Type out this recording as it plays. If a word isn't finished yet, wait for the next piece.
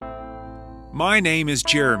My name is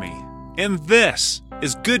Jeremy, and this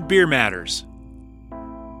is Good Beer Matters.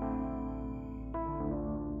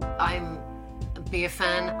 I'm a beer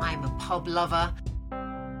fan, I'm a pub lover.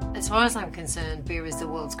 As far as I'm concerned, beer is the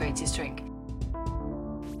world's greatest drink.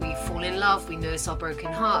 We fall in love, we nurse our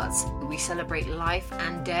broken hearts, we celebrate life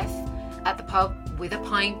and death at the pub with a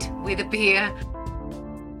pint, with a beer.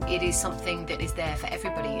 It is something that is there for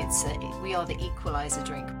everybody. We are the equalizer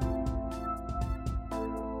drink.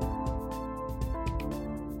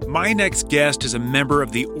 My next guest is a member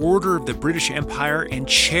of the Order of the British Empire and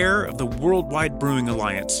chair of the Worldwide Brewing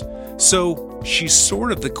Alliance. So she's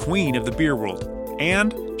sort of the queen of the beer world.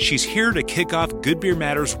 And she's here to kick off Good Beer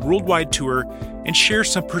Matters worldwide tour and share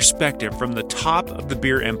some perspective from the top of the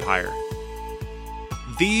beer empire.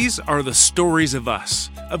 These are the stories of us,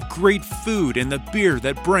 of great food and the beer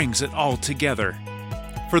that brings it all together.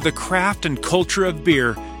 For the craft and culture of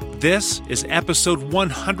beer, this is episode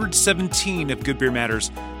 117 of Good Beer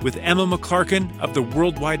Matters with Emma McClarkin of the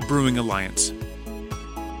Worldwide Brewing Alliance.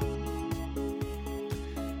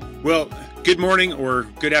 Well, good morning or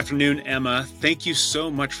good afternoon, Emma. Thank you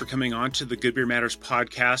so much for coming on to the Good Beer Matters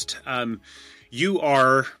podcast. You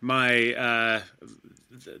are my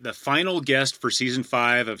the final guest for season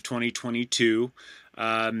 5 of 2022.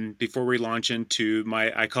 Before we launch into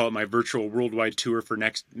I call it my virtual worldwide tour for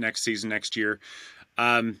next season, next year.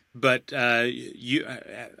 But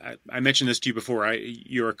I mentioned this to you before.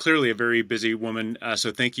 You are clearly a very busy woman.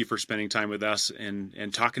 So thank you for spending time with us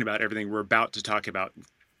and talking about everything we're about to talk about.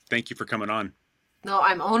 Thank you for coming on. No,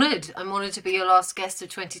 I'm honoured. I'm honoured to be your last guest of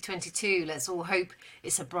 2022. Let's all hope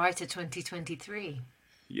it's a brighter 2023.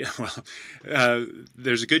 Yeah, well,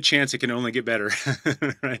 there's a good chance it can only get better,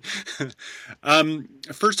 right?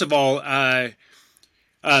 First of all,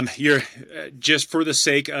 you're just for the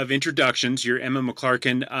sake of introductions, you're Emma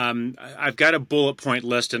McClarkin. I've got a bullet point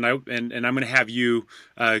list, and I'm going to have you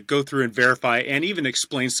go through and verify and even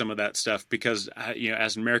explain some of that stuff because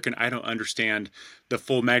as an American, I don't understand the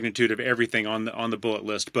full magnitude of everything on the bullet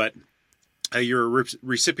list. But you're a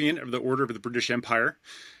recipient of the Order of the British Empire.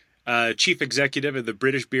 Chief Executive of the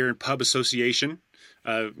British Beer and Pub Association,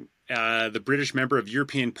 the British member of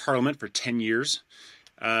European Parliament for 10 years,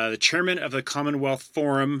 the Chairman of the Commonwealth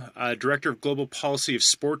Forum, Director of Global Policy of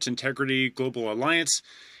Sports Integrity Global Alliance,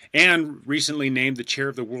 and recently named the Chair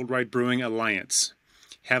of the Worldwide Brewing Alliance.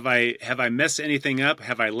 Have I messed anything up?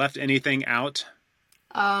 Have I left anything out?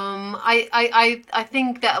 I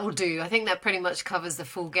think that will do. I think that pretty much covers the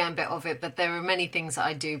full gambit of it, but there are many things that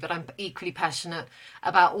I do, but I'm equally passionate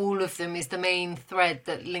about all of them is the main thread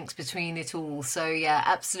that links between it all. So yeah,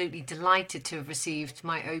 absolutely delighted to have received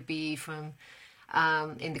my OBE from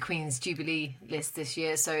in the Queen's Jubilee list this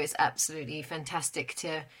year. So it's absolutely fantastic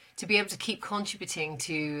to be able to keep contributing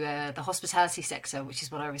to the hospitality sector, which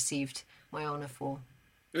is what I received my honour for.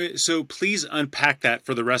 So please unpack that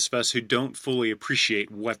for the rest of us who don't fully appreciate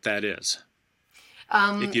what that is.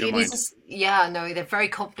 If you don't mind. They're very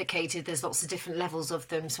complicated. There's lots of different levels of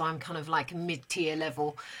them. So I'm kind of like mid-tier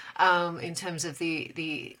level in terms of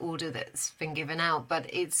the order that's been given out. But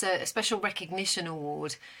it's a special recognition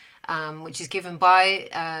award, which is given by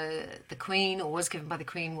the Queen, or was given by the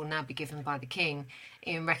Queen, will now be given by the King,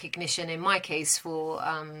 in recognition, in my case, for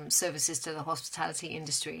services to the hospitality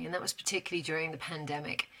industry. And that was particularly during the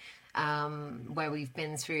pandemic, where we've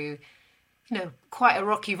been through, quite a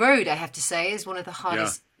rocky road, I have to say, is one of the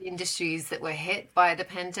hardest industries that were hit by the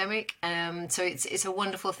pandemic. So it's a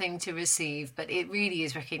wonderful thing to receive, but it really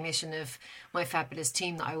is recognition of my fabulous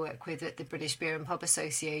team that I work with at the British Beer and Pub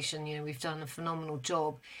Association. We've done a phenomenal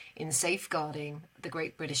job in safeguarding the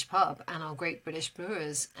Great British Pub and our great British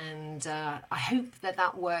brewers. And I hope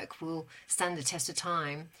that work will stand the test of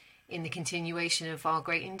time in the continuation of our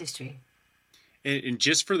great industry. And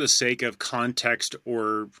just for the sake of context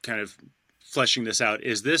or kind of fleshing this out,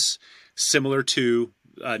 is this similar to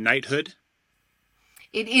knighthood?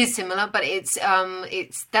 It is similar, but it's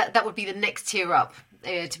that would be the next tier up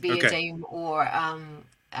to be a dame or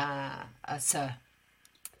a sir.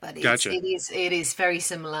 But Gotcha. it is very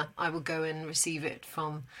similar. I will go and receive it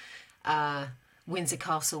from Windsor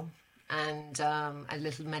Castle and a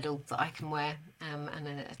little medal that I can wear and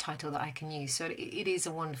a title that I can use. So it is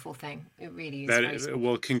a wonderful thing. It really is.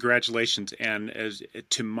 Well, congratulations. And as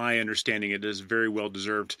to my understanding, it is very well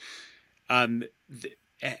deserved.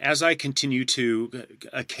 As I continue to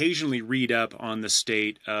occasionally read up on the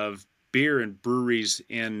state of beer and breweries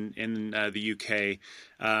in the UK,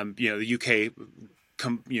 the UK,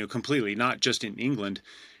 completely, not just in England,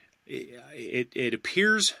 it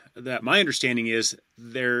appears that my understanding is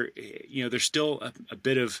there's still a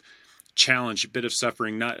bit of challenge, a bit of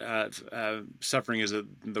suffering. Not suffering is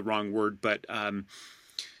the wrong word, but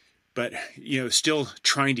still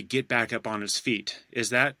trying to get back up on its feet. Is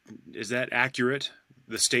that accurate?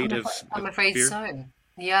 The state I'm of afraid beer? so.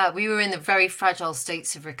 Yeah, we were in the very fragile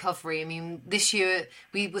states of recovery. I mean, this year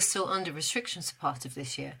we were still under restrictions for part of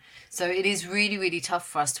this year. So it is really, really tough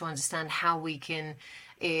for us to understand how we can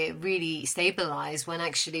really stabilize when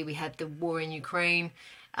actually we had the war in Ukraine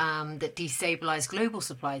that destabilized global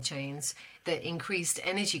supply chains, that increased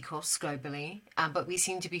energy costs globally. But we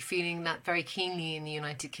seem to be feeling that very keenly in the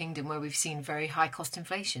United Kingdom, where we've seen very high cost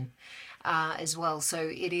inflation as well.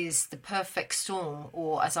 So it is the perfect storm,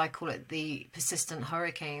 or as I call it, the persistent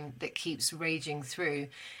hurricane that keeps raging through.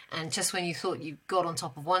 And just when you thought you got on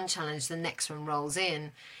top of one challenge, the next one rolls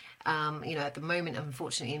in. At the moment,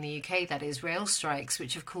 unfortunately, in the UK, that is rail strikes,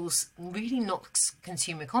 which of course really knocks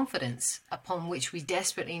consumer confidence, upon which we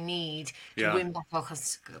desperately need to Yeah. win back our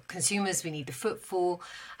consumers. We need the footfall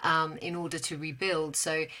in order to rebuild.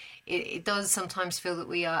 So it does sometimes feel that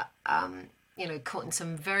we are, caught in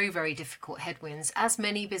some very, very difficult headwinds, as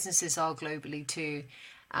many businesses are globally too.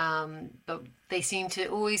 But they seem to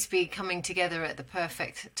always be coming together at the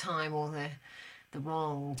perfect time, or the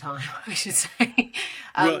wrong time, I should say.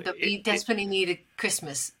 Well, But we desperately needed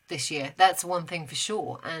Christmas this year. That's one thing for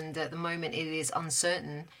sure. And at the moment, it is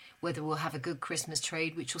uncertain whether we'll have a good Christmas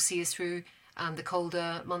trade, which will see us through the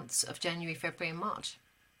colder months of January, February, and March.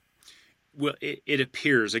 it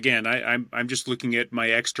appears again. I'm just looking at my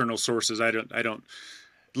external sources. I don't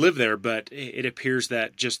live there, but it appears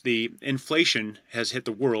that just the inflation has hit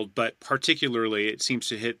the world, but particularly it seems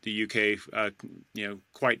to hit the UK,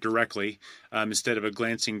 quite directly, instead of a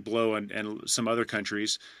glancing blow and some other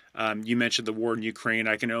countries. You mentioned the war in Ukraine.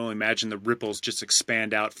 I can only imagine the ripples just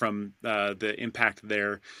expand out from the impact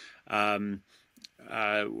there. Um,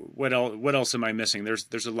 what else am I missing?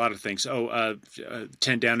 There's a lot of things.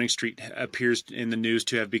 10 Downing Street appears in the news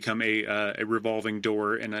to have become a revolving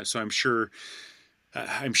door, and so I'm sure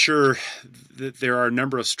that there are a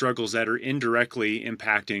number of struggles that are indirectly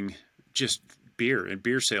impacting just beer and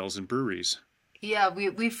beer sales and breweries. Yeah,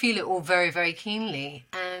 we feel it all very, very keenly.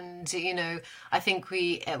 And, I think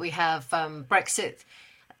we have Brexit,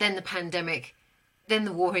 then the pandemic, then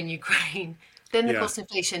the war in Ukraine, then the Yeah, cost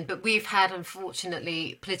inflation. But we've had,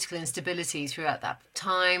 unfortunately, political instability throughout that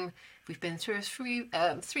time. We've been through three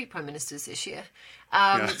prime ministers this year.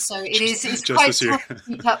 yeah, So just it's just quite this year. tough to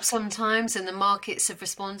keep up sometimes, and the markets have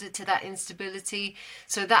responded to that instability.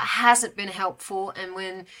 So that hasn't been helpful. And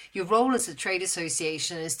when your role as a trade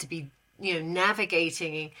association is to be,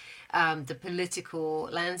 navigating the political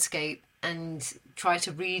landscape and try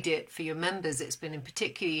to read it for your members, it's been a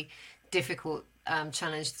particularly difficult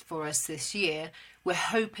challenge for us this year. We're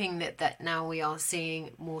hoping that now we are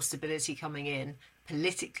seeing more stability coming in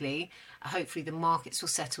politically. Hopefully, the markets will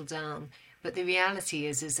settle down. But the reality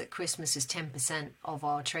is that Christmas is 10% of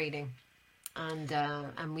our trading,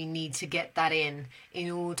 and we need to get that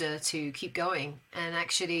in order to keep going. And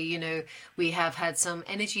actually, we have had some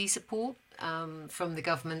energy support from the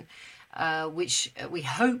government, which we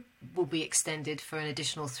hope will be extended for an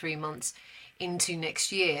additional 3 months into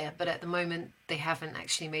next year. But at the moment, they haven't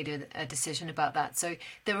actually made a decision about that. So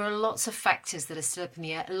there are lots of factors that are still up in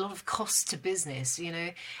the air, a lot of costs to business,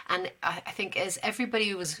 and I think as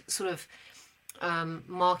everybody was sort of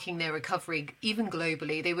marking their recovery, even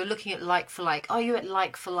globally, they were looking at like for like. Are you at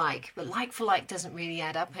like for like? But like for like doesn't really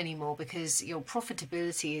add up anymore, because your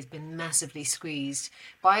profitability has been massively squeezed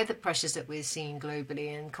by the pressures that we're seeing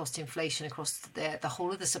globally and cost inflation across the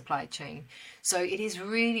whole of the supply chain. So it is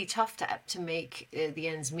really tough to make the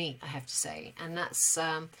ends meet, I have to say. And that's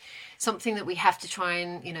something that we have to try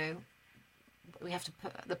and, we have to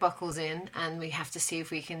put the buckles in, and we have to see if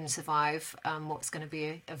we can survive what's going to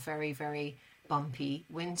be a very, very bumpy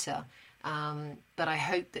winter. But I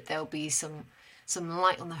hope that there'll be some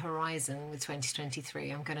light on the horizon with 2023.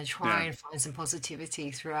 I'm going to try Yeah. and find some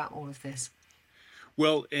positivity throughout all of this.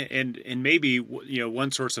 Well, and maybe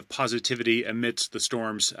one source of positivity amidst the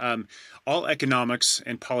storms. All economics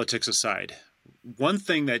and politics aside, one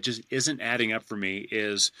thing that just isn't adding up for me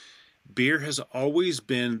is beer has always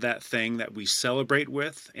been that thing that we celebrate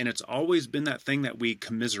with, and it's always been that thing that we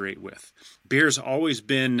commiserate with. Beer's always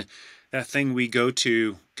been that thing we go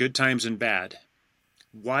to, good times and bad.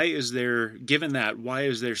 Given that, why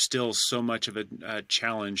is there still so much of a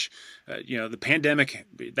challenge? The pandemic,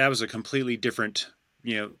 that was a completely different,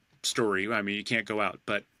 story. I mean, you can't go out,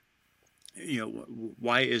 but,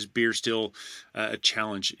 why is beer still a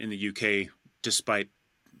challenge in the UK despite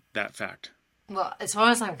that fact? Well, as far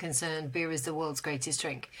as I'm concerned, beer is the world's greatest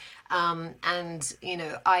drink. And,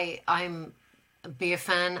 I'm a beer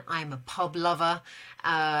fan. I'm a pub lover,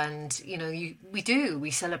 and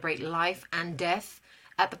we celebrate life and death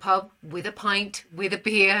at the pub with a pint, with a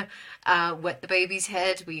beer, wet the baby's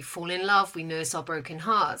head. We fall in love. We nurse our broken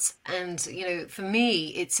hearts, and for me,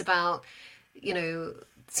 it's about you know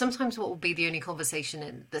sometimes what will be the only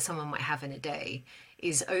conversation that someone might have in a day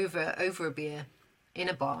is over a beer in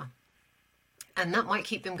a bar, and that might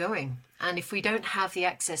keep them going. And if we don't have the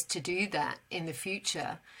access to do that in the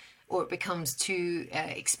future, or it becomes too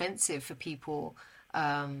expensive for people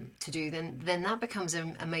to do, then that becomes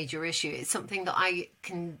a major issue. It's something that I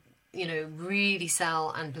can really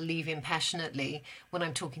sell and believe in passionately when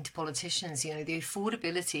I'm talking to politicians. The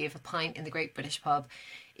affordability of a pint in the Great British Pub,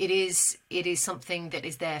 it is something that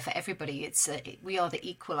is there for everybody. We are the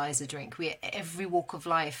equalizer drink. Every walk of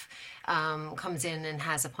life comes in and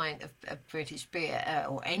has a pint of British beer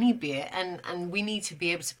or any beer, and we need to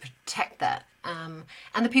be able to protect that. And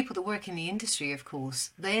the people that work in the industry, of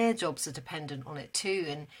course, their jobs are dependent on it too.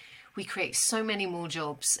 And we create so many more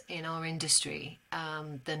jobs in our industry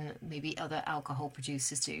than maybe other alcohol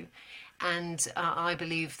producers do. And I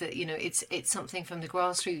believe that it's something from the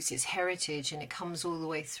grassroots, it's heritage, and it comes all the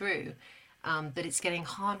way through. But it's getting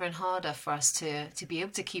harder and harder for us to be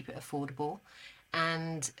able to keep it affordable,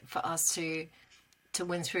 and for us to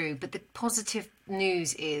win through. But the positive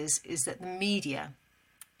news is that the media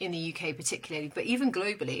in the UK particularly, but even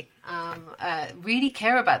globally, really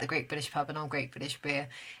care about the Great British Pub and our Great British Beer,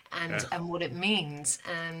 and what it means,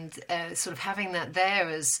 and sort of having that there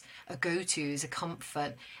as a go-to, as a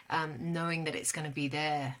comfort, knowing that it's going to be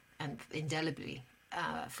there and indelibly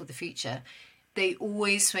for the future. They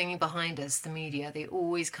always swing behind us, the media. They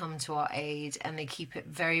always come to our aid, and they keep it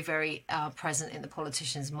very, very present in the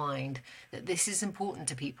politician's mind that this is important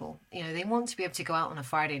to people. They want to be able to go out on a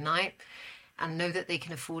Friday night and know that they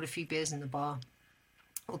can afford a few beers in the bar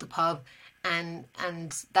or the pub, and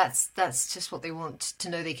that's just what they want to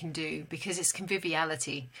know they can do, because it's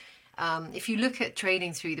conviviality. If you look at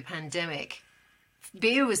trading through the pandemic,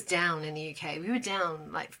 beer was down in the UK. We were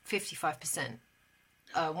down like 55%.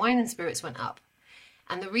 Wine and spirits went up,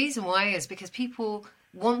 and the reason why is because people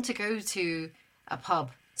want to go to a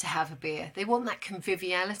pub to have a beer. They want that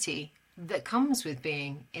conviviality that comes with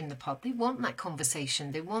being in the pub. They want that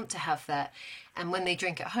conversation. They want to have that. And when they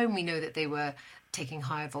drink at home, we know that they were taking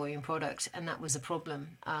higher volume product, and that was a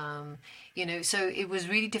problem. So it was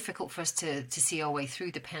really difficult for us to see our way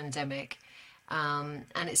through the pandemic. And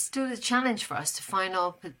it's still a challenge for us to find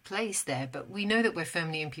our place there, but we know that we're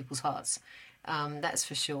firmly in people's hearts. That's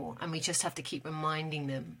for sure. And we just have to keep reminding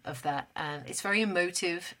them of that. And it's very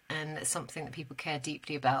emotive, and it's something that people care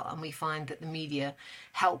deeply about. And we find that the media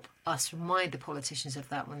help us remind the politicians of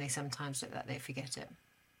that when they sometimes look like they forget it.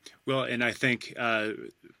 Well, and I think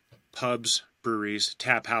pubs, breweries,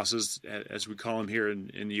 tap houses, as we call them here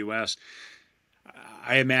in the U.S.,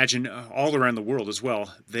 I imagine all around the world as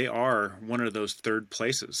well, they are one of those third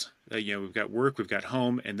places. We've got work, we've got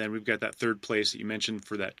home, and then we've got that third place that you mentioned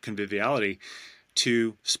for that conviviality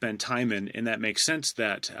to spend time in. And that makes sense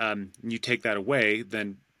that you take that away,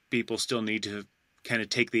 then people still need to kind of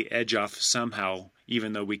take the edge off somehow,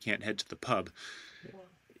 even though we can't head to the pub.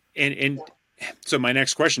 Yeah. And so my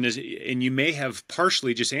next question is, and you may have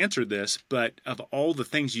partially just answered this, but of all the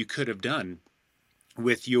things you could have done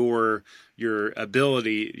with your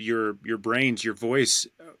ability, your brains, your voice,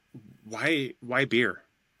 why beer?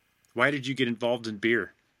 Why did you get involved in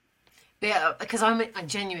beer? Yeah, because I'm a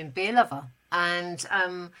genuine beer lover, and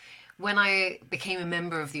when I became a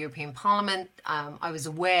member of the European Parliament, I was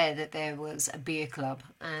aware that there was a beer club,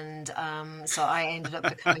 and so I ended up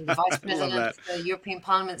becoming the vice president of the European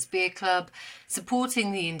Parliament's beer club,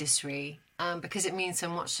 supporting the industry. Because it means so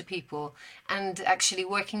much to people, and actually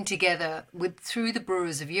working together through the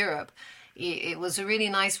Brewers of Europe, it was a really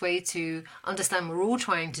nice way to understand we're all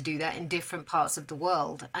trying to do that in different parts of the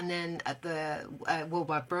world. And then at the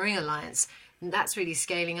Worldwide Brewing Alliance, that's really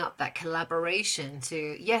scaling up that collaboration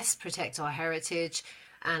to, yes, protect our heritage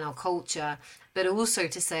and our culture, but also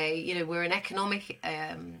to say, we're an economic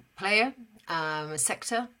player, a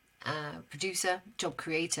sector, producer, job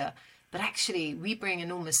creator. But actually, we bring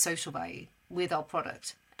enormous social value with our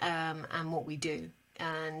product and what we do.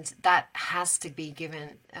 And that has to be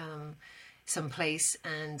given some place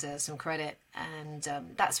and some credit. And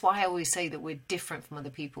that's why I always say that we're different from other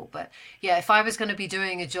people. But yeah, if I was going to be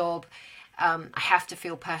doing a job, I have to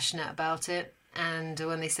feel passionate about it. And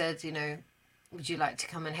when they said, would you like to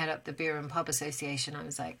come and head up the Beer and Pub Association? I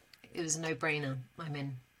was like, it was a no-brainer. I'm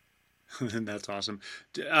in. That's awesome.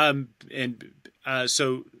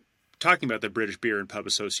 So talking about the British Beer and Pub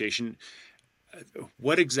Association,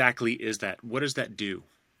 what exactly is that? What does that do?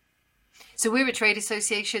 So we're a trade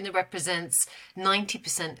association that represents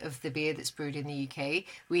 90% of the beer that's brewed in the UK.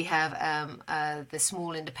 We have the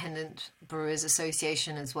Small Independent Brewers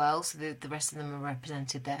Association as well, so the rest of them are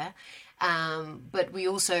represented there. But we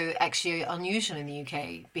also actually are unusual in the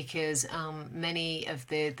UK because many of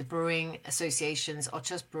the brewing associations are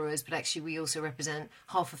just brewers, but actually we also represent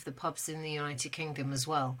half of the pubs in the United Kingdom as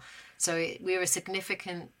well. So we're a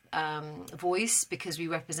significant voice because we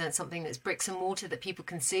represent something that's bricks and mortar that people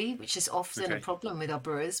can see, which is often a Okay. problem with our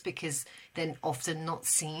brewers because they're often not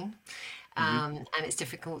seen. Hmm. And it's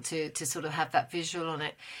difficult to sort of have that visual on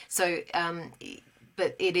it. So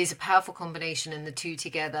but it is a powerful combination, and the two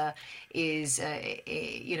together is,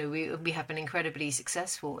 we have been incredibly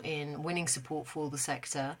successful in winning support for the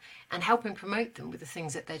sector and helping promote them with the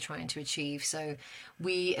things that they're trying to achieve. So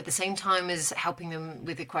we, at the same time as helping them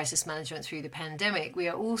with the crisis management through the pandemic, we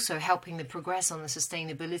are also helping them progress on the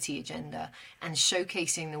sustainability agenda and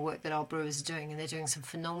showcasing the work that our brewers are doing, and they're doing some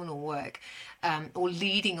phenomenal work, or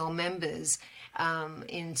leading our members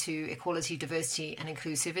into equality, diversity, and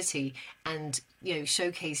inclusivity, and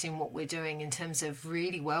showcasing what we're doing in terms of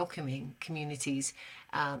really welcoming communities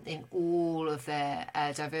in all of their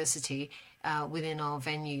diversity within our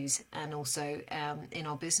venues and also in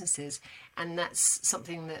our businesses. And that's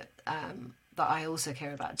something that I also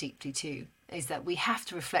care about deeply too, is that we have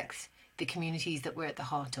to reflect the communities that we're at the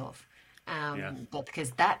heart of. Yeah. But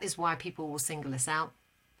because that is why people will single us out.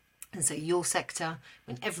 And so your sector,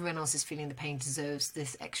 when everyone else is feeling the pain, deserves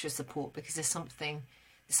this extra support because there's something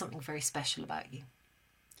very special about you.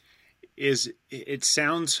 It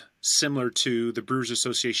sounds similar to the Brewers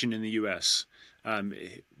Association in the U.S. Um,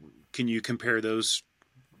 can you compare those,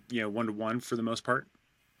 one to one for the most part?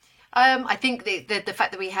 I think the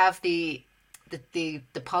fact that we have the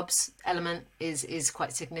pubs element is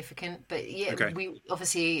quite significant. But yeah, Okay. we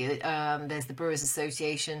obviously there's the Brewers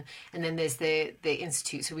Association, and then there's the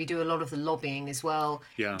institute. So we do a lot of the lobbying as well,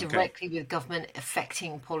 Yeah. Okay. directly with government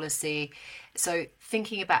affecting policy. So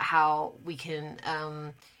thinking about how we can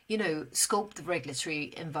sculpt the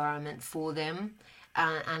regulatory environment for them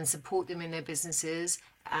and support them in their businesses.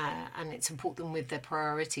 And support them with their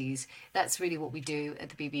priorities. That's really what we do at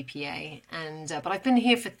the BBPA. And but I've been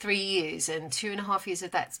here for 3 years, and 2.5 years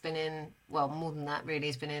of that's been in, well, more than that really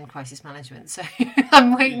has been in crisis management. So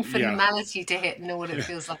I'm waiting for Yeah. normality to hit and know what it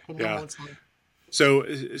feels like in Yeah. normal time.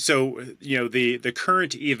 The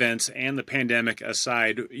current events and the pandemic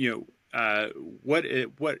aside, what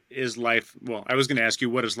is life? Well, I was going to ask you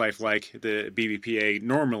what is life like at the BBPA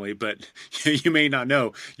normally, but you may not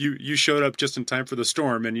know. You showed up just in time for the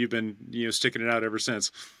storm, and you've been sticking it out ever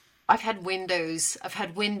since. I've had windows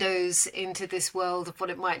into this world of what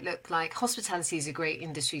it might look like. Hospitality is a great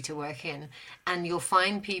industry to work in, and you'll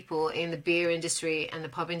find people in the beer industry and the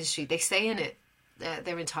pub industry, they stay in it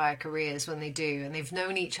their entire careers when they do, and they've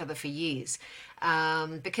known each other for years,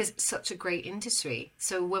 because it's such a great industry.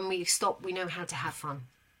 So when we stop, we know how to have fun.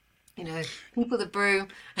 You know, people that brew,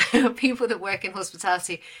 people that work in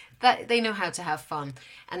hospitality, that they know how to have fun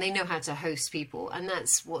and they know how to host people. And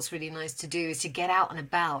that's what's really nice to do, is to get out and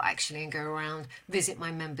about actually and go around, visit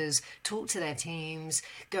my members, talk to their teams,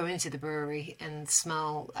 go into the brewery and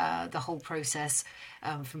smell the whole process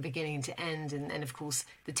from beginning to end. And of course,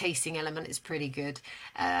 the tasting element is pretty good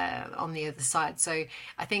on the other side. So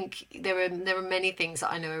I think there are many things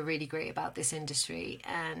that I know are really great about this industry,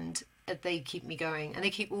 and they keep me going, and they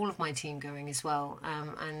keep all of my team going as well.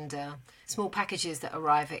 And small packages that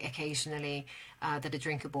arrive occasionally that are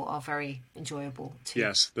drinkable are very enjoyable too.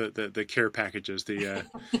 Yes, the care packages.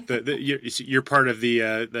 You're part of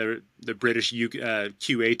the British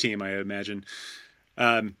QA team, I imagine.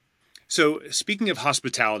 So speaking of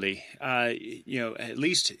hospitality, at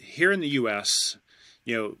least here in the U.S.,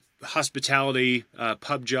 hospitality,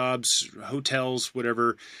 pub jobs, hotels,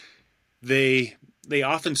 whatever, they they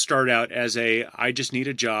often start out as I just need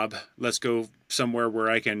a job. Let's go somewhere where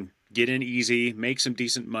I can get in easy, make some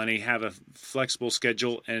decent money, have a flexible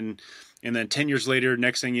schedule, and then 10 years later,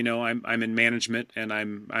 next thing you know, I'm in management and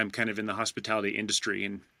I'm kind of in the hospitality industry,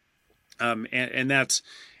 and that's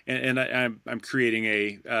I'm creating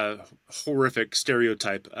a horrific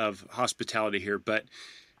stereotype of hospitality here, but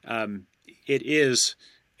it is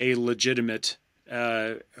a legitimate,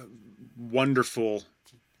 wonderful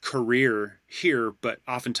career here, but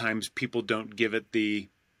oftentimes people don't give it the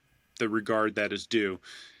regard that is due.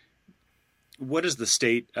 What is the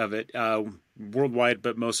state of it worldwide,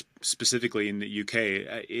 but most specifically in the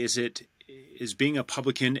UK? Is being a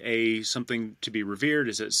publican something to be revered?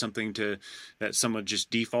 Is it something that someone just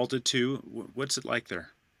defaulted to? What's it like there?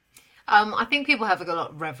 I think people have a lot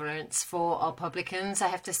of reverence for our publicans, I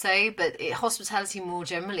have to say, but hospitality more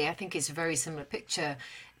generally, I think it's a very similar picture.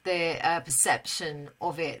 The perception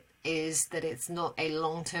of it is that it's not a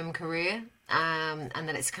long-term career, and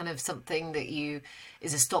that it's kind of something that you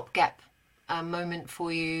is a stopgap moment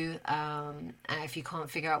for you, if you can't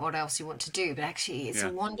figure out what else you want to do. But actually, it's a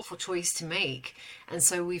Yeah. wonderful choice to make. And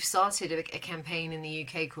so we've started a campaign in the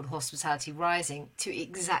UK called Hospitality Rising to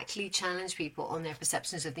exactly challenge people on their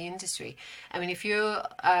perceptions of the industry. I mean, if you're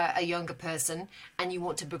a younger person and you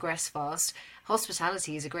want to progress fast,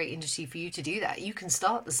 hospitality is a great industry for you to do that. You can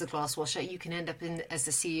start as a glass washer, you can end up as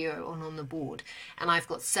the CEO and on the board. And I've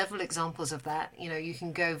got several examples of that. You know, you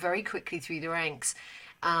can go very quickly through the ranks.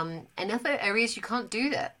 In other areas, you can't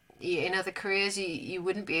do that. In other careers, you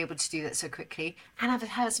wouldn't be able to do that so quickly and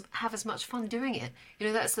have as much fun doing it. You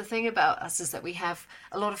know, that's the thing about us, is that we have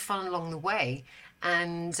a lot of fun along the way.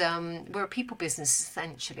 And we're a people business,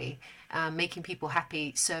 essentially, making people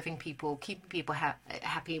happy, serving people, keeping people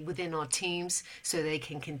happy within our teams so they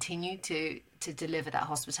can continue to deliver that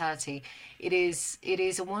hospitality. It is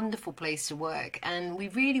a wonderful place to work, and we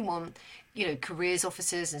really want, you know, careers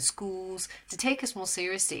officers and schools to take us more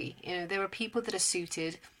seriously. You know, there are people that are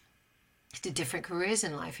suited to different careers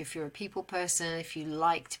in life. If you're a people person, if you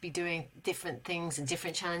like to be doing different things and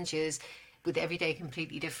different challenges with every day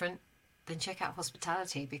completely different, then check out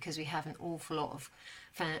hospitality, because we have an awful lot of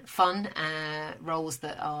fun roles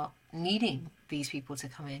that are needing these people to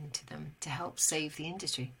come into them to help save the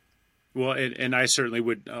industry. Well, and I certainly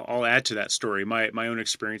would. I'll add to that story. My own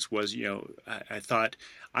experience was, I thought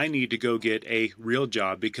I need to go get a real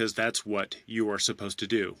job because that's what you are supposed to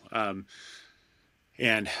do.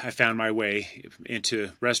 And I found my way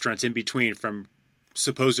into restaurants in between, from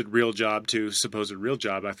supposed real job to supposed real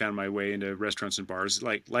job. I found my way into restaurants and bars,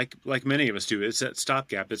 like many of us do. It's that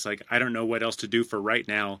stopgap. It's like, I don't know what else to do for right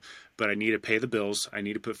now, but I need to pay the bills. I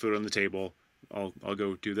need to put food on the table. I'll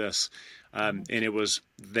go do this. And it was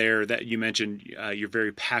there that you mentioned, you're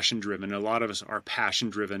very passion driven. A lot of us are passion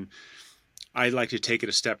driven. I'd like to take it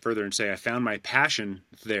a step further and say I found my passion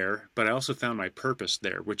there, but I also found my purpose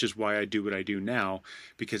there, which is why I do what I do now.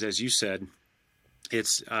 Because as you said,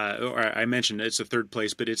 it's, or I mentioned it's a third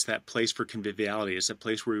place, but it's that place for conviviality. It's a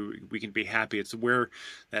place where we can be happy. It's where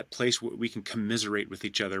that place where we can commiserate with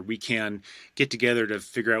each other. We can get together to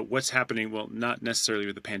figure out what's happening. Well, not necessarily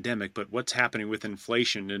with the pandemic, but what's happening with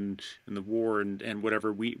inflation and the war and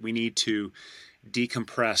whatever. We need to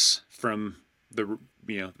decompress from the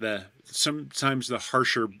sometimes the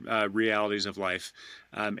harsher realities of life,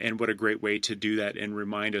 and what a great way to do that and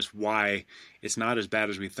remind us why it's not as bad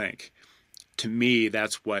as we think. To me,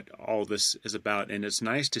 that's what all this is about. And it's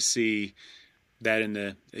nice to see that in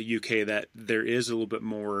the UK that there is a little bit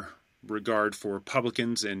more regard for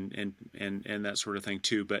publicans and that sort of thing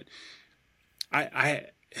too. But I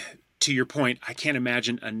to your point, I can't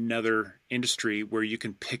imagine another industry where you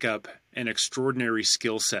can pick up an extraordinary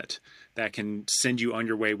skill set that can send you on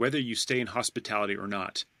your way, whether you stay in hospitality or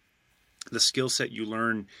not. The skill set you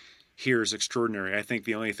learn here is extraordinary. I think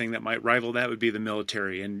the only thing that might rival that would be the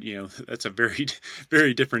military, and that's a very,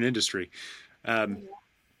 very different industry. I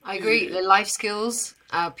agree. The life skills,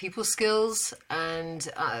 people skills, and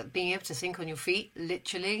being able to think on your feet,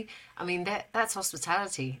 literally. I mean, that's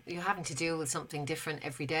hospitality. You're having to deal with something different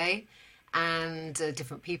every day, and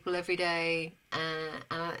different people every day,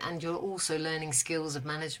 and you're also learning skills of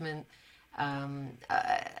management.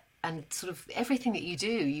 And sort of everything that you do,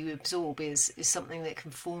 you absorb is something that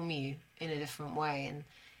can form you in a different way. And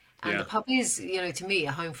the Yeah, pub is, to me,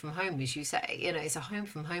 a home from home, as you say. It's a home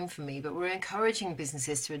from home for me. But we're encouraging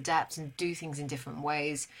businesses to adapt and do things in different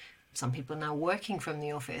ways. Some people are now working from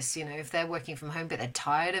the office. If they're working from home, but they're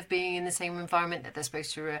tired of being in the same environment that they're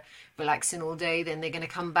supposed to relax in all day, then they're going to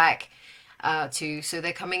come back so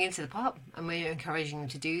they're coming into the pub, and we're encouraging them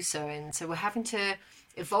to do so. And so we're having to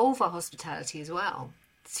evolve our hospitality as well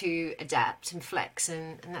to adapt and flex,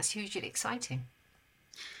 and that's hugely exciting.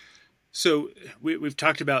 so we've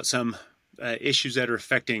talked about some issues that are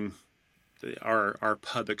affecting our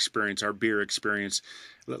pub experience, our beer experience.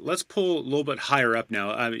 Let's pull a little bit higher up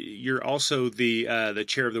now. You're also the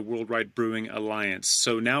chair of the Worldwide Brewing Alliance.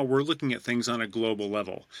 So now we're looking at things on a global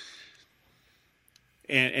level.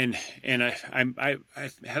 And I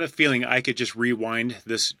had a feeling I could just rewind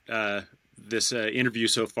this interview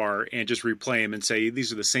so far and just replay them and say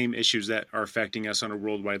these are the same issues that are affecting us on a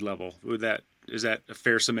worldwide level. Is that a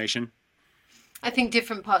fair summation? I think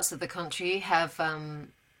different parts of the country have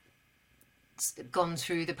gone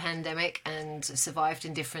through the pandemic and survived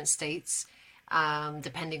in different states,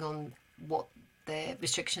 depending on what the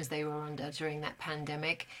restrictions they were under during that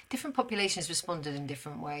pandemic. Different populations responded in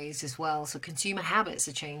different ways as well. So consumer habits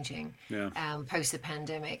are changing Yeah. post the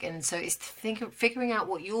pandemic, and so it's figuring out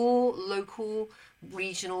what your local,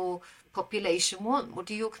 regional population want. What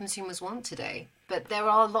do your consumers want today? But there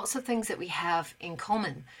are lots of things that we have in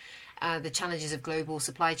common. The challenges of global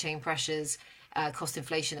supply chain pressures, cost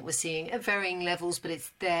inflation that we're seeing at varying levels, but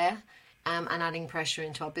it's there, and adding pressure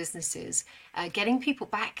into our businesses. Getting people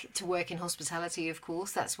back to work in hospitality, of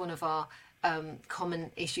course, that's one of our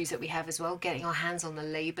common issues that we have as well. Getting our hands on the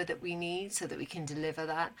labor that we need so that we can deliver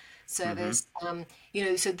that Hmm. service.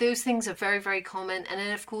 So those things are very, very common. And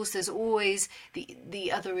then, of course, there's always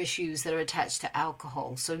the other issues that are attached to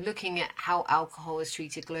alcohol. So looking at how alcohol is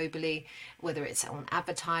treated globally, whether it's on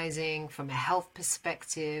advertising, from a health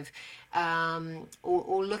perspective,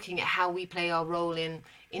 or looking at how we play our role in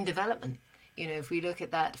development. If we look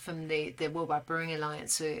at that from the Worldwide Brewing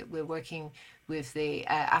Alliance, so we're working with the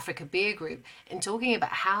Africa Beer Group and talking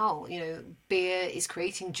about how, beer is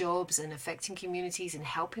creating jobs and affecting communities and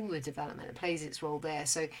helping with development. It plays its role there.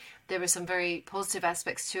 So there are some very positive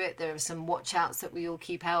aspects to it. There are some watch outs that we all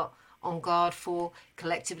keep out on guard for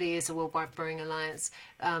collectively as a Worldwide Brewing Alliance.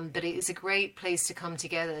 But it is a great place to come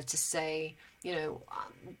together to say,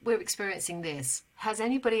 we're experiencing this. Has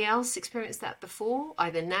anybody else experienced that before,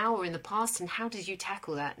 either now or in the past? And how did you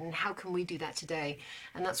tackle that? And how can we do that today?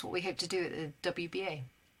 And that's what we hope to do at the WBA.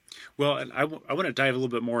 Well, and I want to dive a little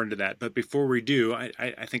bit more into that. But before we do,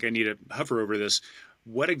 I think I need to hover over this.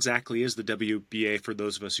 What exactly is the WBA for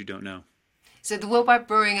those of us who don't know? So the Worldwide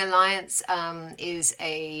Brewing Alliance is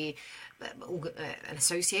an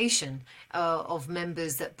association of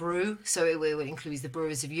members that brew. So it includes the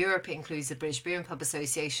Brewers of Europe, it includes the British Beer and Pub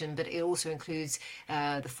Association, but it also includes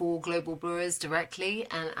the four global brewers directly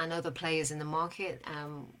and other players in the market.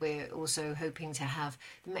 We're also hoping to have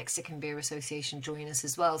the Mexican Beer Association join us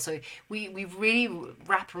as well. So we really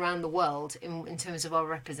wrap around the world in terms of our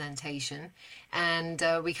representation. And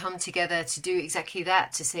we come together to do exactly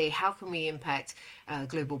that, to say how can we impact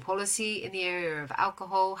global policy in the area of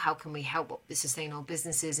alcohol? How can we help sustain our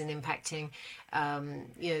businesses in impacting,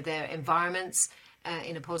 their environments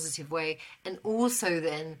in a positive way? And also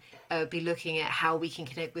then be looking at how we can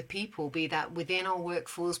connect with people, be that within our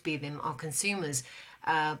workforce, be them our consumers,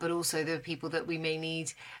 but also the people that we may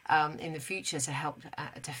need in the future to help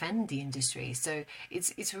defend the industry. So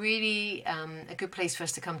it's really a good place for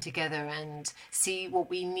us to come together and see what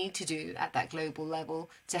we need to do at that global level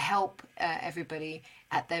to help everybody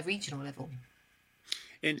at their regional level.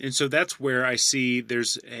 And so that's where I see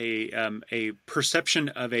there's a perception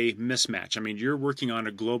of a mismatch. I mean, you're working on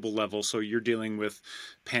a global level, so you're dealing with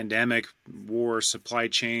pandemic, war, supply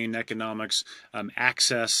chain, economics,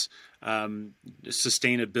 access,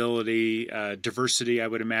 sustainability, diversity. I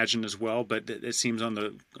would imagine as well. But it seems on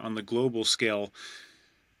the global scale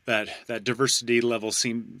that diversity level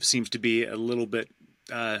seems to be a little bit.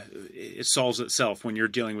 It solves itself when you're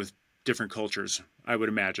dealing with different cultures. I would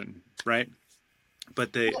imagine, right?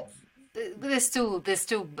 But the There's still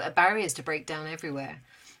barriers to break down everywhere.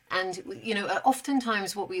 And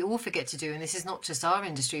oftentimes what we all forget to do, and this is not just our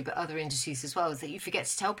industry but other industries as well, is that you forget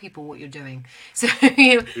to tell people what you're doing. So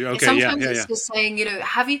okay, yeah, sometimes yeah, it's yeah. just saying,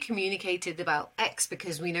 have you communicated about X,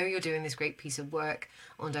 because we know you're doing this great piece of work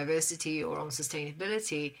on diversity or on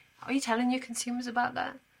sustainability. Are you telling your consumers about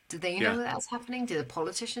that? Do they Yeah. know that that's happening? Do the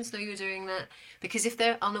politicians know you're doing that? Because if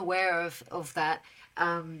they're unaware of that,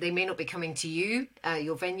 they may not be coming to you,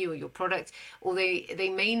 your venue or your product, or they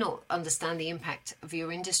may not understand the impact of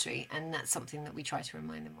your industry, and that's something that we try to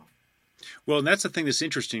remind them of. Well, and that's the thing that's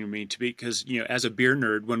interesting to me, to because as a beer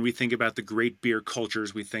nerd, when we think about the great beer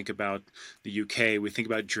cultures, we think about the UK, we think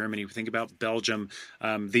about Germany, we think about Belgium.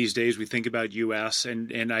 These days, we think about US,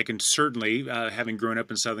 and I can certainly, having grown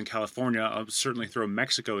up in Southern California, I'll certainly throw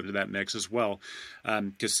Mexico into that mix as well.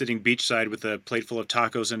 Because sitting beachside with a plate full of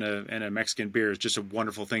tacos and a Mexican beer is just a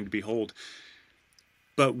wonderful thing to behold.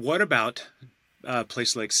 But what about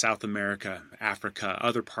places like South America, Africa,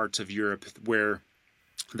 other parts of Europe where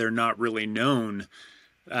they're not really known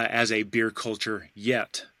as a beer culture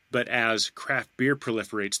yet, but as craft beer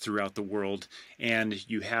proliferates throughout the world, and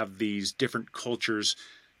you have these different cultures,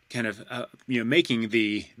 kind of making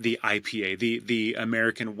the IPA, the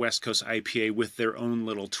American West Coast IPA with their own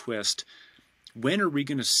little twist. When are we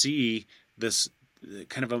going to see this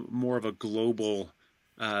kind of a more of a global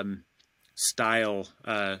style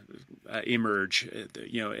emerge? A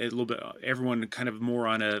little bit, everyone kind of more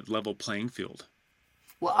on a level playing field.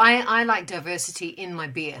 Well, I like diversity in my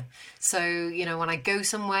beer. So, when I go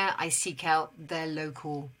somewhere, I seek out their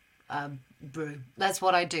local brew. That's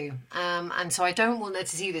what I do. And so I don't want there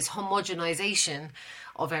to see this homogenization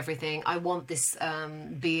of everything. I want this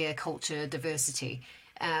beer culture diversity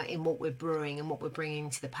in what we're brewing and what we're bringing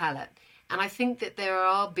to the palate. And I think that there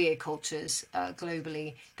are beer cultures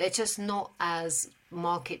globally. They're just not as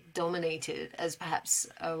market dominated as perhaps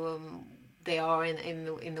they are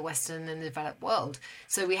in the Western and the developed world.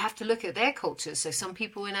 So we have to look at their cultures. So some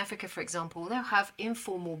people in Africa, for example, they'll have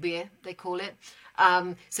informal beer, they call it.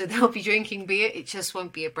 So they'll be drinking beer. It just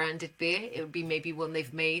won't be a branded beer. It would be maybe one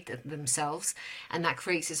they've made themselves, and that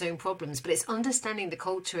creates its own problems. But it's understanding the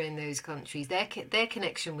culture in those countries, their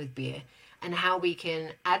connection with beer, and how we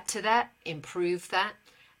can add to that, improve that,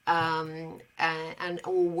 and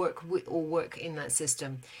all work in that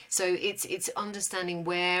system. So it's understanding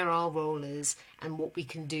where our role is and what we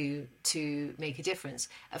can do to make a difference.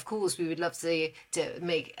 Of course, we would love to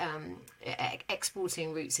make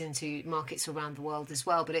exporting routes into markets around the world as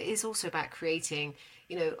well, but it is also about creating,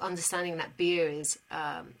 understanding that beer is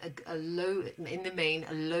a low, in the main,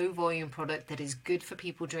 a low volume product that is good for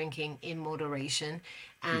people drinking in moderation,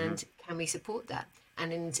 and can we support that?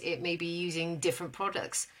 And it may be using different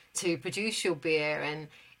products to produce your beer, and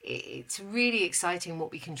it's really exciting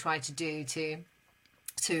what we can try to do to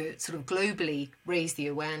sort of globally raise the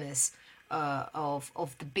awareness of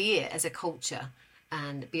the beer as a culture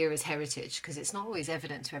and beer as heritage, because it's not always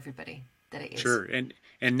evident to everybody that it is. Sure, and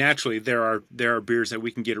naturally there are beers that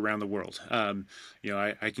we can get around the world.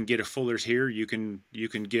 I can get a Fuller's here. You can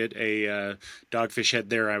get a Dogfish Head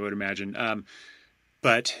there, I would imagine.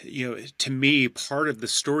 But, to me, part of the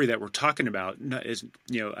story that we're talking about is,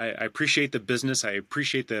 I appreciate the business, I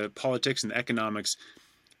appreciate the politics and the economics,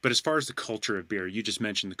 but as far as the culture of beer, you just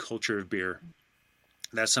mentioned the culture of beer.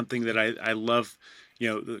 That's something that I love.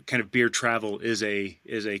 Kind of beer travel is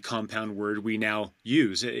a compound word we now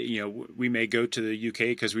use. We may go to the UK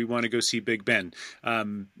because we want to go see Big Ben,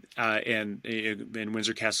 and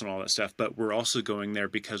Windsor Castle and all that stuff, but we're also going there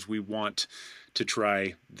because we want to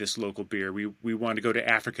try this local beer. We want to go to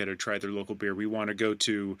Africa to try their local beer. We want to go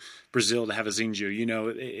to Brazil to have a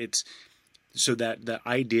Zinju. It's so that the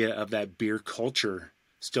idea of that beer culture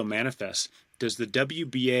still manifests. Does the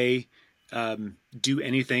WBA do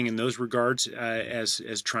anything in those regards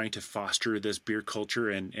as trying to foster this beer culture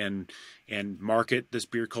and market this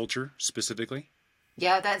beer culture specifically?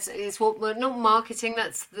 Yeah, it's what we're not marketing.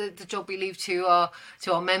 That's the job we leave to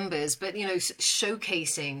our members. But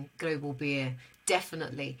showcasing global beer,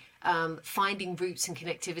 definitely. Finding roots and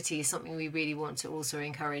connectivity is something we really want to also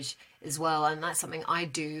encourage as well, and that's something I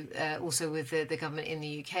do also with the government in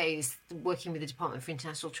the UK, is working with the Department for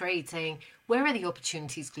International Trade, saying where are the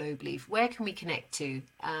opportunities globally, where can we connect to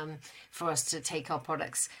for us to take our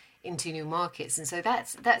products into new markets. And so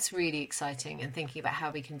that's really exciting, and thinking about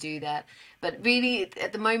how we can do that. But really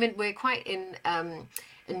at the moment we're quite in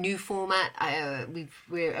a new format.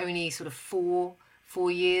 We're only sort of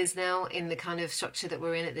four years now in the kind of structure that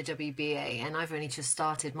we're in at the WBA, and I've only just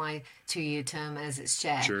started my 2-year term as its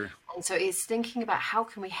chair. Sure. And so it's thinking about how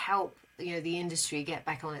can we help the industry get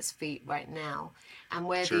back on its feet right now, and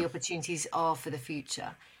where Sure. the opportunities are for the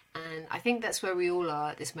future. And I think that's where we all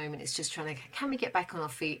are at this moment. It's just trying to, can we get back on our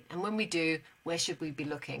feet? And when we do, where should we be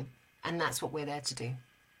looking? And that's what we're there to do.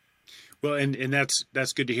 Well, and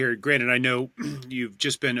that's good to hear. Granted, I know you've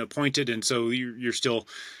just been appointed, and so you're still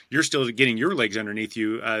getting your legs underneath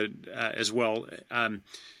you as well. And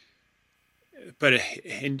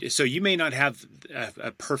so you may not have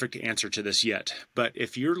a perfect answer to this yet, but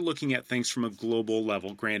if you're looking at things from a global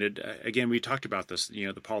level, granted, again, we talked about this,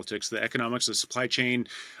 the politics, the economics, the supply chain,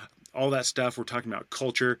 all that stuff. We're talking about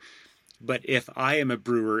culture. But if I am a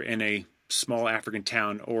brewer in a small African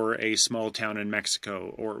town or a small town in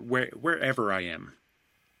Mexico or wherever I am,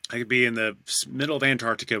 I could be in the middle of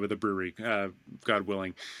Antarctica with a brewery, God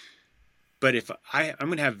willing. But if I'm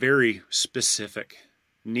going to have very specific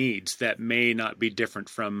needs that may not be different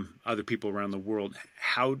from other people around the world,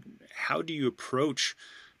 how do you approach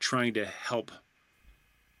trying to help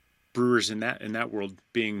brewers in that world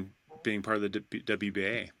being part of the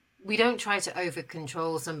WBA? We don't try to over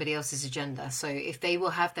control somebody else's agenda. So if they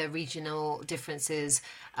will have their regional differences,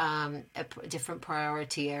 different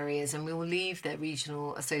priority areas, and we will leave their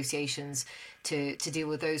regional associations to deal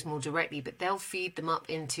with those more directly, but they'll feed them up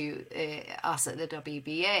into us at the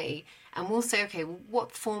WBA, and we'll say, okay,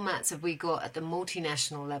 what formats have we got at the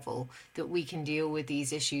multinational level that we can deal with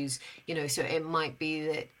these issues? So it might be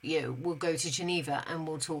that we'll go to Geneva and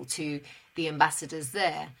we'll talk to the ambassadors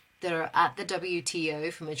there. that are at the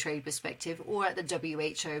WTO from a trade perspective or at the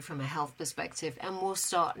WHO from a health perspective, and we'll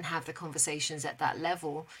start and have the conversations at that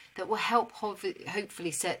level that will help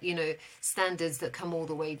hopefully set, standards that come all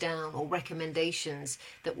the way down, or recommendations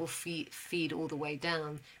that will feed all the way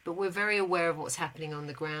down. But we're very aware of what's happening on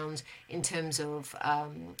the ground in terms of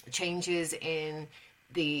changes in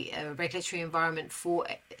the regulatory environment for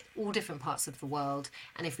all different parts of the world,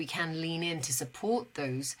 and if we can lean in to support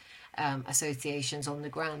those associations on the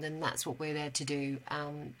ground, and that's what we're there to do.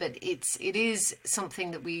 But it is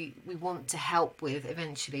something that we want to help with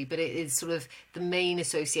eventually, but it is sort of the main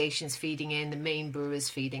associations feeding in, the main brewers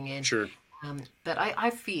feeding in. Sure. But I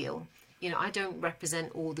feel, I don't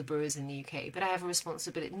represent all the brewers in the UK, but I have a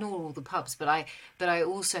responsibility, nor all the pubs, but I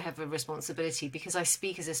also have a responsibility because I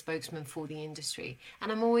speak as a spokesman for the industry, and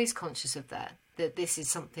I'm always conscious of that this is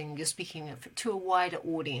something you're speaking to a wider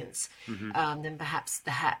audience than perhaps the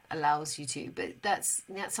hat allows you to. But that's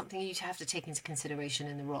something you have to take into consideration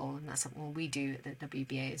in the role, and that's something we do at the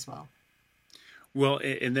WBA as well. Well,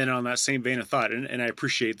 and then on that same vein of thought, and I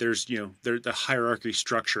appreciate there's the hierarchy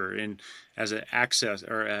structure and as an access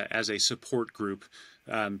or as a support group,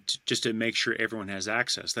 just to make sure everyone has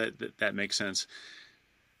access. That makes sense.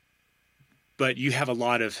 But you have a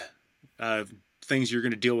lot of things you're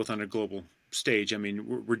going to deal with on a global stage. I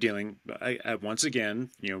mean, we're dealing once again,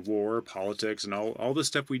 war, politics, and all the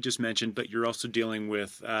stuff we just mentioned. But you're also dealing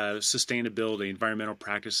with sustainability, environmental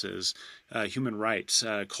practices, human rights,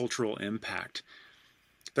 cultural impact.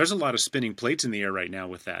 There's a lot of spinning plates in the air right now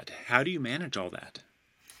with that. How do you manage all that?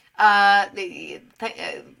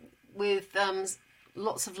 With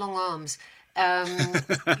lots of long arms.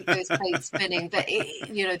 Those plates spinning, but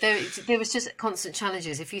there was just constant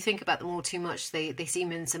challenges. If you think about them all too much, they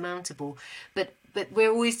seem insurmountable. But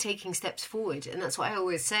we're always taking steps forward, and that's what I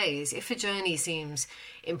always say: is if a journey seems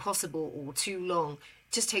impossible or too long,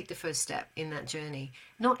 just take the first step in that journey.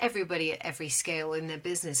 Not everybody at every scale in their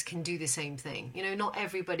business can do the same thing. Not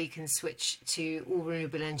everybody can switch to all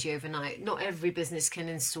renewable energy overnight. Not every business can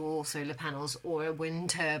install solar panels or a wind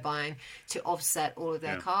turbine to offset all of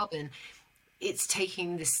their carbon. It's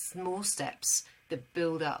taking the small steps that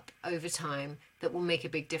build up over time that will make a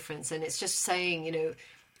big difference. And it's just saying,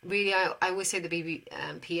 really, I always say the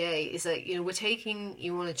BBPA is that, we're taking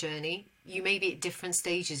you on a journey. You may be at different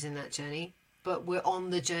stages in that journey, but we're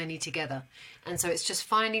on the journey together. And so it's just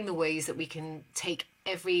finding the ways that we can take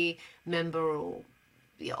every member or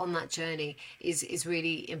on that journey is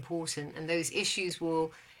really important. And those issues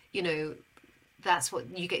will, that's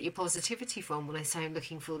what you get your positivity from when I say I'm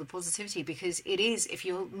looking for the positivity, because it is, if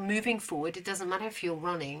you're moving forward, it doesn't matter if you're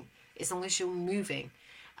running, as long as you're moving,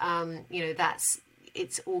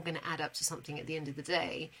 it's all going to add up to something at the end of the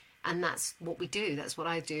day. And that's what we do. That's what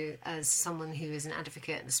I do as someone who is an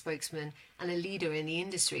advocate and a spokesman and a leader in the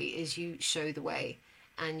industry, is you show the way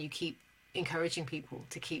and you keep encouraging people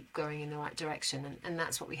to keep going in the right direction. And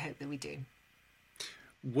that's what we hope that we do.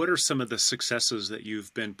 What are some of the successes that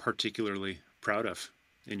you've been particularly proud of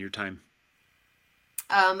in your time?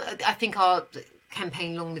 I think our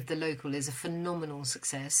campaign Long Live the Local is a phenomenal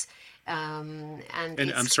success. And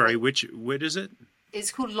I'm sorry, what is it? It's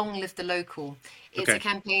called Long Live the Local. It's a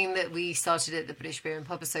campaign that we started at the British Beer and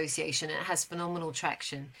Pub Association. It has phenomenal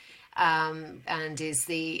traction, and is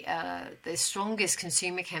the strongest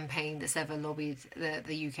consumer campaign that's ever lobbied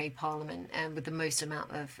the UK Parliament, and with the most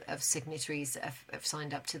amount of signatories that have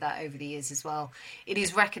signed up to that over the years as well. It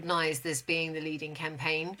is recognised as being the leading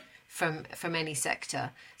campaign from any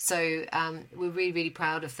sector. So we're really, really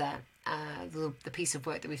proud of that, the piece of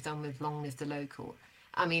work that we've done with Long Live the Local.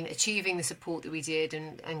 I mean, achieving the support that we did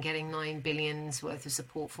and getting $9 billion worth of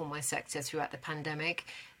support for my sector throughout the pandemic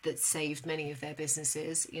that saved many of their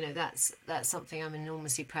businesses, that's something I'm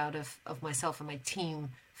enormously proud of myself and my team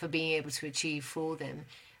for being able to achieve for them.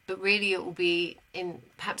 But really, it will be in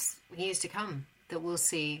perhaps years to come that we'll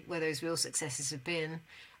see where those real successes have been.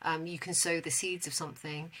 You can sow the seeds of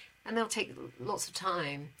something, and they'll take lots of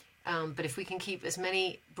time. But if we can keep as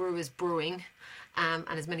many brewers brewing and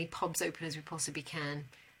as many pubs open as we possibly can,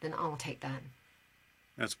 then I'll take that.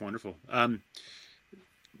 That's wonderful.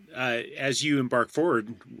 As you embark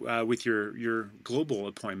forward with your global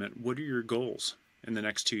appointment, what are your goals in the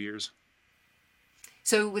next 2 years?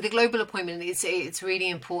 So with a global appointment, it's really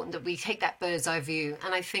important that we take that bird's eye view.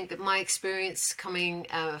 And I think that my experience coming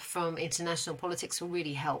from international politics will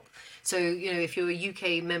really help. So, if you're a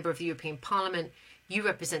UK member of the European Parliament, you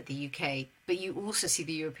represent the UK, but you also see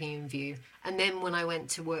the European view. And then when I went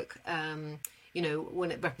to work, when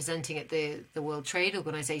representing at the World Trade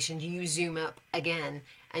Organization, you zoom up again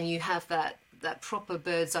and you have that proper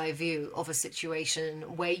bird's eye view of a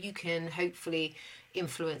situation where you can hopefully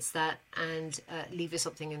influence that and lever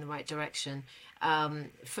something in the right direction.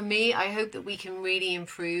 For me, I hope that we can really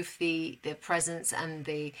improve the presence and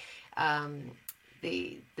the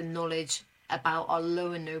knowledge about our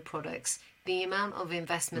low and no products. The amount of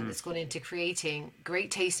investment that's gone into creating great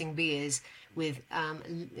tasting beers with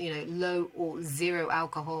low or zero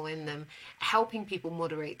alcohol in them, helping people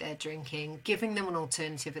moderate their drinking, giving them an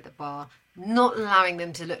alternative at the bar, not allowing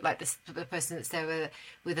them to look like the person that's there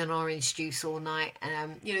with an orange juice all night,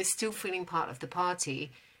 still feeling part of the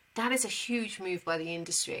party. That is a huge move by the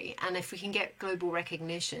industry, and if we can get global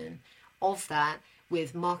recognition of that,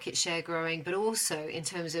 with market share growing, but also in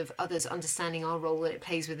terms of others understanding our role that it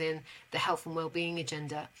plays within the health and well-being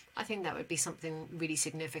agenda, I think that would be something really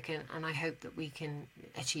significant, and I hope that we can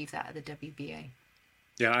achieve that at the WBA.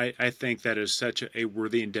 Yeah, I think that is such a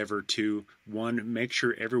worthy endeavor to, one, make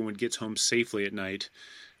sure everyone gets home safely at night,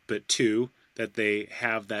 but two, that they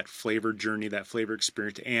have that flavor journey, that flavor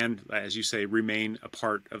experience, and, as you say, remain a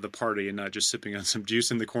part of the party and not just sipping on some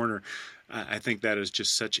juice in the corner. I think that is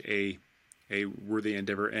just such a worthy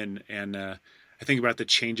endeavor, and I think about the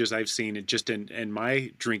changes I've seen just in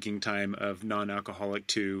my drinking time of non-alcoholic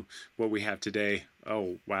to what we have today.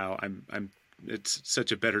 Oh wow, it's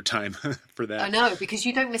such a better time for that. I know, because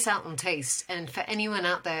you don't miss out on taste. And for anyone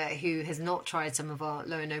out there who has not tried some of our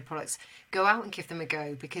low and no products, go out and give them a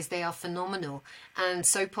go, because they are phenomenal and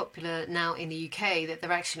so popular now in the UK that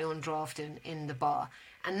they're actually on draft in the bar.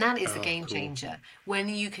 And that is the Oh, game cool. changer, when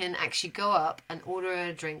you can actually go up and order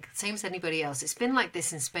a drink, same as anybody else. It's been like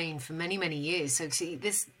this in Spain for many, many years. So see,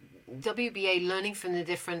 this WBA, learning from the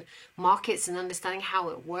different markets and understanding how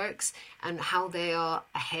it works and how they are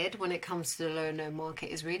ahead when it comes to the low and no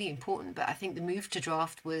market is really important. But I think the move to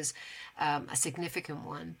draft was a significant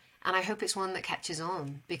one. And I hope it's one that catches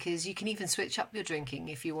on, because you can even switch up your drinking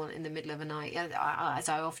if you want in the middle of a night, as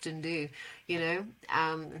I often do,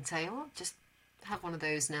 and say, oh, just have one of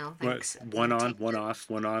those now, What, thanks. one And on, take one off,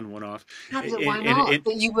 one on, one off. why not?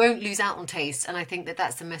 But you won't lose out on taste, and I think that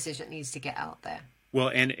that's the message that needs to get out there. Well,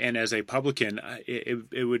 and as a publican,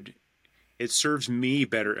 it serves me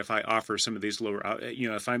better if I offer some of these lower,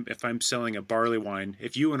 if I'm selling a barley wine.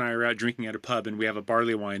 If you and I are out drinking at a pub and we have a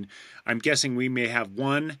barley wine, I'm guessing we may have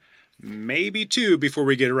one, maybe two before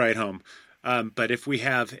we get a ride home. But if we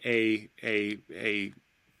have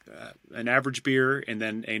an average beer and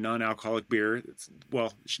then a non-alcoholic beer,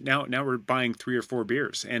 well, now we're buying 3 or 4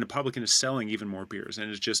 beers, and a publican is selling even more beers,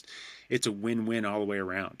 and it's a win-win all the way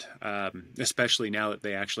around. Especially now that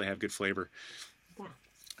they actually have good flavor.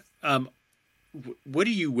 Yeah. What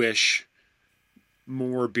do you wish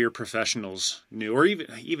more beer professionals knew, or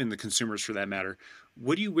even the consumers for that matter?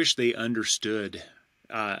 What do you wish they understood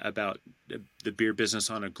about the beer business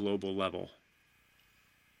on a global level?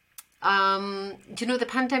 The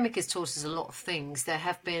pandemic has taught us a lot of things. There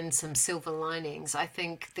have been some silver linings. I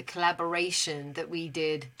think the collaboration that we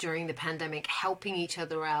did during the pandemic, helping each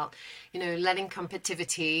other out, letting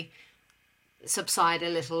competitivity subside a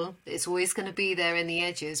little. It's always going to be there in the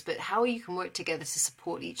edges, but how you can work together to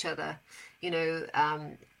support each other,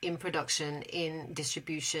 in production, in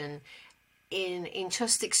distribution, in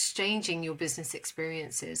just exchanging your business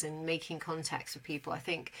experiences and making contacts with people. I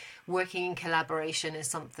think working in collaboration is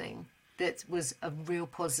something that was a real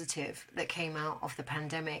positive that came out of the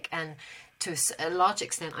pandemic, and to a large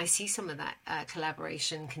extent I see some of that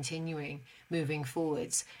collaboration continuing moving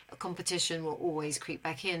forwards. A competition will always creep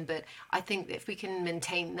back in, but I think that if we can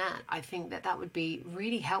maintain that, I think that that would be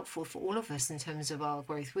really helpful for all of us in terms of our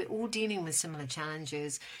growth. We're all dealing with similar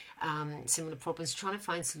challenges, similar problems, trying to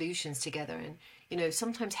find solutions together, and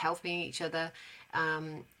sometimes helping each other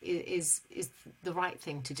is the right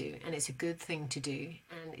thing to do, and it's a good thing to do,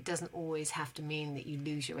 and it doesn't always have to mean that you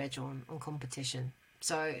lose your edge on competition.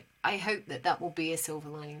 So I hope that that will be a silver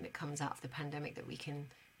lining that comes out of the pandemic that we can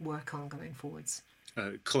work on going forwards.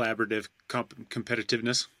 Collaborative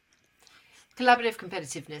competitiveness. Collaborative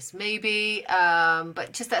competitiveness, maybe,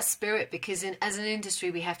 but just that spirit, because as an industry,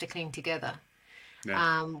 we have to cling together.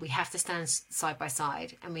 Yeah. We have to stand side by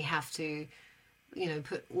side, and we have to,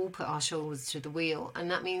 put our shoulders to the wheel. And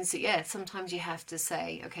that means that, yeah, sometimes you have to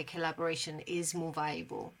say, okay, collaboration is more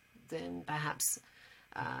valuable than perhaps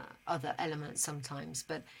other elements sometimes.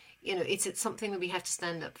 But, it's something that we have to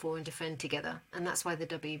stand up for and defend together. And that's why the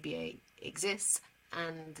WBA exists.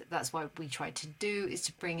 And that's what we try to do, is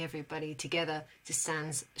to bring everybody together to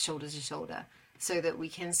stand shoulder to shoulder, so that we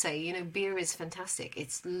can say, beer is fantastic.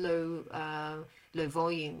 It's low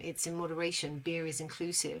volume. It's in moderation. Beer is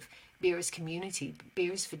inclusive. Beer is community.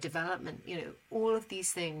 Beer is for development. All of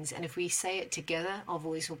these things. And if we say it together, our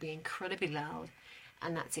voice will be incredibly loud.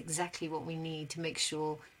 And that's exactly what we need to make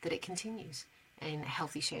sure that it continues. in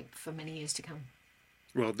healthy shape for many years to come.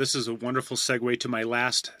 Well, this is a wonderful segue to my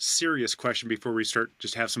last serious question before we start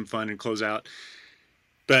just have some fun and close out.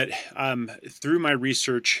 But through my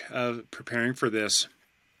research of preparing for this,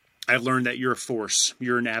 I've learned that you're a force.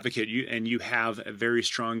 You're an advocate, and you have a very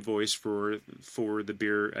strong voice for the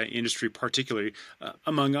beer industry, particularly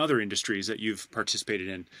among other industries that you've participated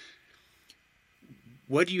in.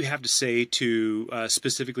 What do you have to say to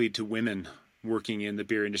specifically to women working in the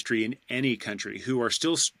beer industry in any country who are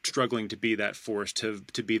still struggling to be that force, to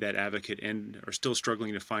be that advocate, and are still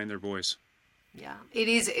struggling to find their voice? Yeah, it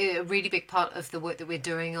is a really big part of the work that we're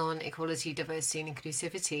doing on equality, diversity, and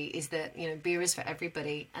inclusivity is that, beer is for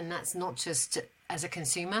everybody. And that's not just as a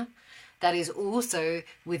consumer, that is also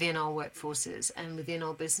within our workforces and within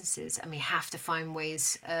our businesses. And we have to find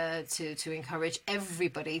ways to encourage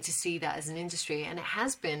everybody to see that as an industry. And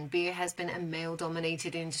beer has been a male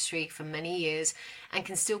dominated industry for many years and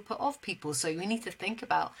can still put off people. So we need to think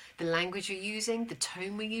about the language we're using, the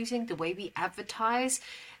tone we're using, the way we advertise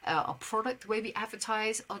our product, the way we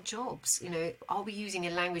advertise our jobs. Are we using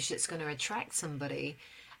a language that's going to attract somebody?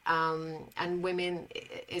 And women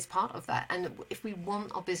is part of that. And if we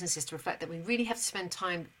want our businesses to reflect that, we really have to spend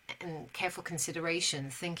time and careful consideration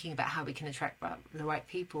thinking about how we can attract the right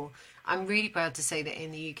people. I'm really proud to say that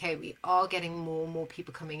in the UK, we are getting more and more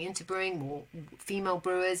people coming into brewing, more female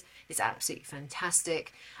brewers. It's absolutely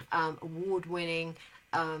fantastic. Award-winning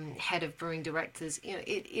head of brewing directors.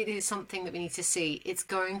 It is something that we need to see. It's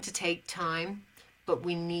going to take time, but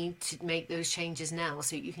we need to make those changes now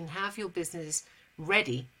so you can have your business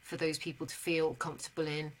ready for those people to feel comfortable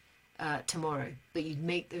in tomorrow. But you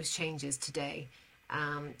make those changes today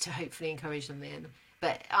to hopefully encourage them in.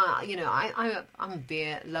 But I'm a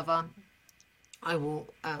beer lover. I will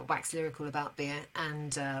wax lyrical about beer,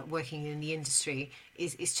 and working in the industry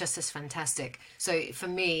is just as fantastic. So for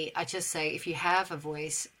me, I just say, if you have a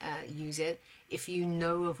voice, use it. If you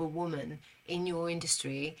know of a woman in your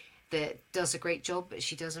industry that does a great job, but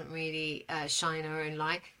she doesn't really shine her own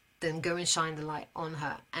light, then go and shine the light on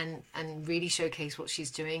her and really showcase what she's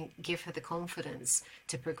doing. Give her the confidence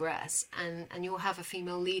to progress, and you'll have a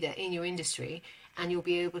female leader in your industry, and you'll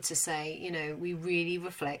be able to say, we really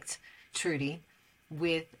reflect truly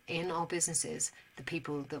within our businesses the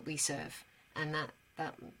people that we serve, and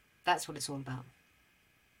that's what it's all about.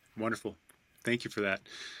 Wonderful. Thank you for that.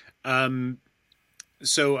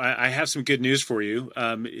 So I have some good news for you.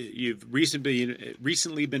 You've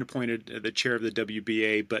recently been appointed the chair of the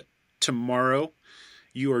WBA, but tomorrow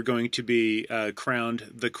you are going to be crowned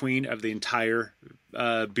the queen of the entire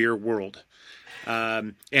beer world.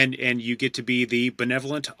 And you get to be the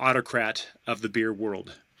benevolent autocrat of the beer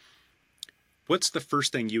world. What's the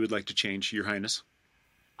first thing you would like to change, Your Highness?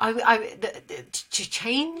 To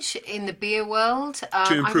change in the beer world,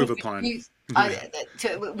 to improve upon.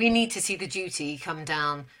 We need to see the duty come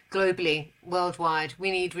down globally, worldwide.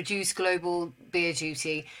 We need reduced global beer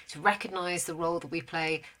duty to recognise the role that we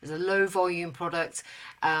play as a low volume product,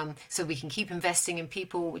 so we can keep investing in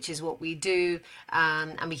people, which is what we do,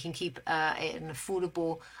 and we can keep it an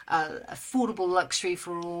affordable luxury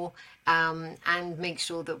for all, and make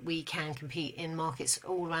sure that we can compete in markets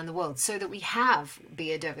all around the world, so that we have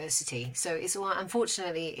beer diversity. So it's all,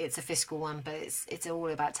 unfortunately, it's a fiscal one, but it's all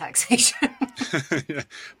about taxation.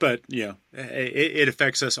 But it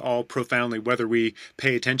affects us all profoundly, whether we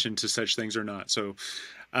pay attention to such things or not. So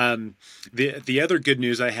the other good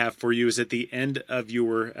news I have for you is at the end of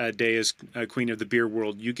your day as Queen of the Beer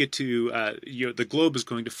World, you get to the globe is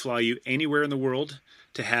going to fly you anywhere in the world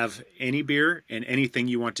to have any beer and anything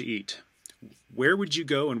you want to eat. Where would you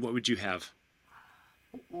go and what would you have?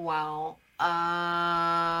 Wow.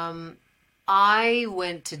 I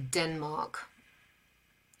went to Denmark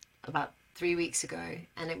about 3 weeks ago,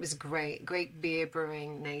 and it was great beer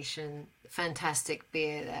brewing nation, fantastic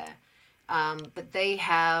beer there. But they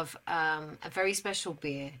have a very special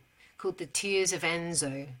beer called the Tears of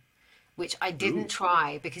Enzo, which I didn't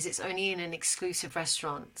try because it's only in an exclusive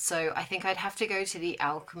restaurant. So I think I'd have to go to the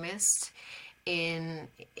Alchemist in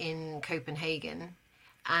Copenhagen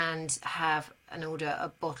and have an order a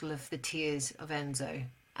bottle of the Tears of Enzo,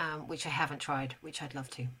 which I haven't tried, which I'd love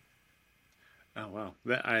to. Oh wow,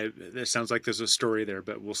 that sounds like there's a story there,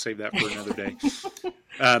 but we'll save that for another day.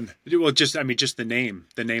 Well, just the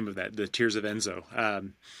name of that, the Tears of Enzo.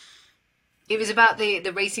 It was about the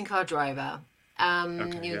racing car driver,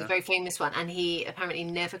 Okay, the yeah. very famous one, and he apparently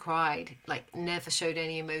never cried, like never showed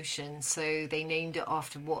any emotion. So they named it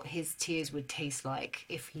after what his tears would taste like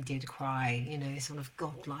if he did cry, sort of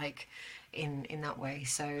godlike in that way.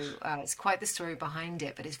 So it's quite the story behind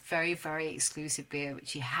it, but it's very, very exclusive beer,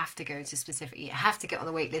 which you have to go to specifically. You have to get on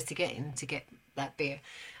the wait list to get that beer.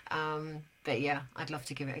 But yeah, I'd love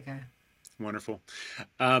to give it a go. Wonderful.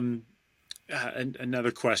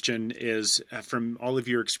 Another question is, from all of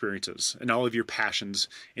your experiences and all of your passions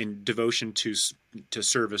and devotion to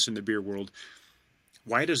service in the beer world,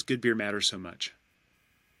 why does Good Beer matter so much?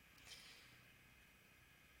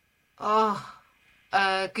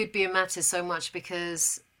 Good beer matters so much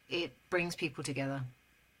because it brings people together.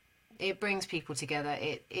 It brings people together.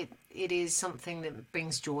 It is something that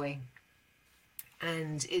brings joy.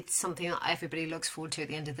 And it's something that everybody looks forward to at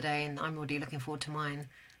the end of the day, and I'm already looking forward to mine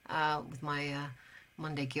with my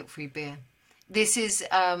Monday guilt-free beer. This is,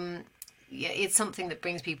 it's something that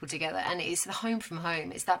brings people together, and it's the home from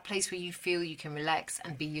home. It's that place where you feel you can relax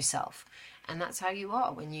and be yourself, and that's how you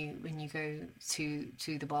are when you go to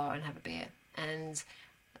the bar and have a beer. And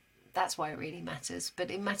that's why it really matters.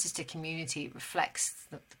 But it matters to community. It reflects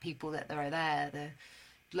the people that are there, the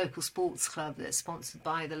local sports club that's sponsored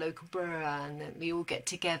by the local brewer, and that we all get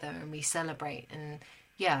together and we celebrate. And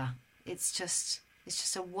yeah, it's just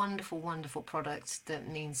a wonderful, wonderful product that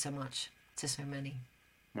means so much to so many.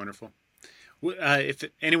 Wonderful. If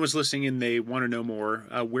anyone's listening and they want to know more,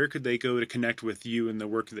 where could they go to connect with you and the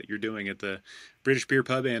work that you're doing at the British Beer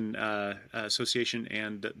Pub and Association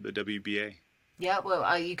and the WBA? Yeah,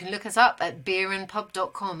 well, you can look us up at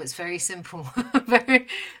beerandpub.com. It's very simple, very,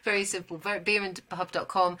 very simple.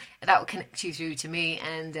 Beerandpub.com. That will connect you through to me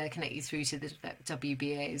and connect you through to the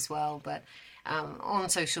WBA as well. But on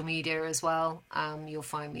social media as well, you'll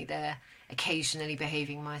find me there, occasionally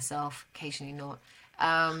behaving myself, occasionally not.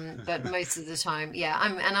 But most of the time, yeah,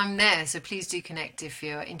 I'm there. So please do connect if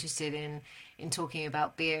you're interested in talking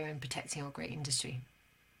about beer and protecting our great industry.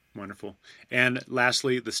 Wonderful. And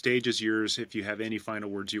lastly, the stage is yours if you have any final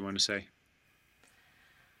words you want to say.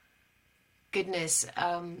 Goodness,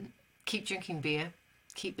 keep drinking beer,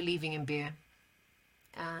 keep believing in beer,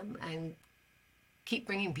 and keep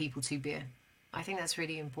bringing people to beer. I think that's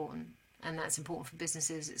really important, and that's important for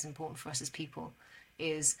businesses. It's important for us as people,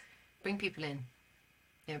 is bring people in,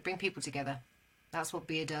 bring people together. That's what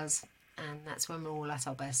beer does, and that's when we're all at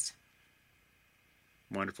our best.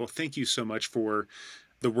 Wonderful. Thank you so much for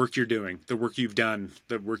the work you're doing, the work you've done,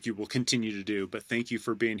 the work you will continue to do. But thank you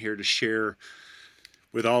for being here to share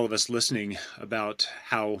with all of us listening about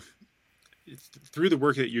how through the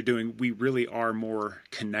work that you're doing, we really are more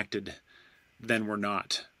connected than we're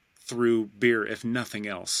not through beer, if nothing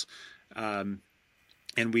else. And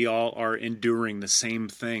we all are enduring the same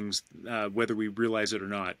things, whether we realize it or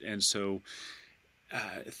not. And so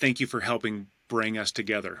thank you for helping bring us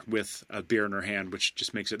together with a beer in our hand, which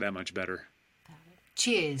just makes it that much better.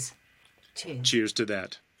 Cheers. Cheers. Cheers to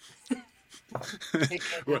that.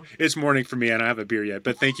 Well, it's morning for me and I don't have a beer yet,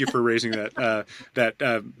 but thank you for raising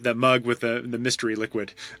that mug with the mystery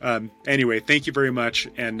liquid. Anyway, thank you very much,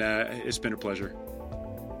 and it's been a pleasure.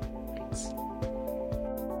 Thanks.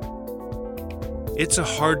 It's a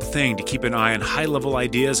hard thing to keep an eye on high-level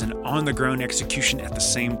ideas and on-the-ground execution at the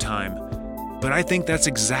same time. But I think that's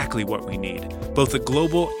exactly what we need, both a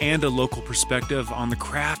global and a local perspective on the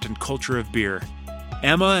craft and culture of beer.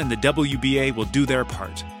 Emma and the WBA will do their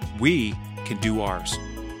part. We can do ours.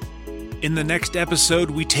 In the next episode,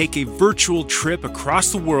 we take a virtual trip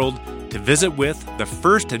across the world to visit with the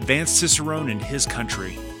first advanced Cicerone in his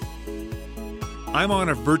country. I'm on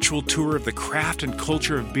a virtual tour of the craft and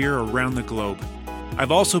culture of beer around the globe.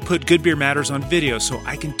 I've also put Good Beer Matters on video so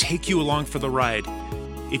I can take you along for the ride.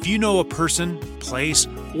 If you know a person, place,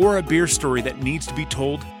 or a beer story that needs to be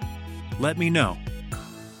told, let me know.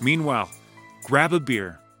 Meanwhile, grab a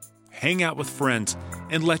beer, hang out with friends,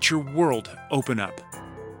 and let your world open up.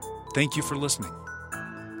 Thank you for listening.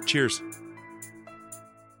 Cheers.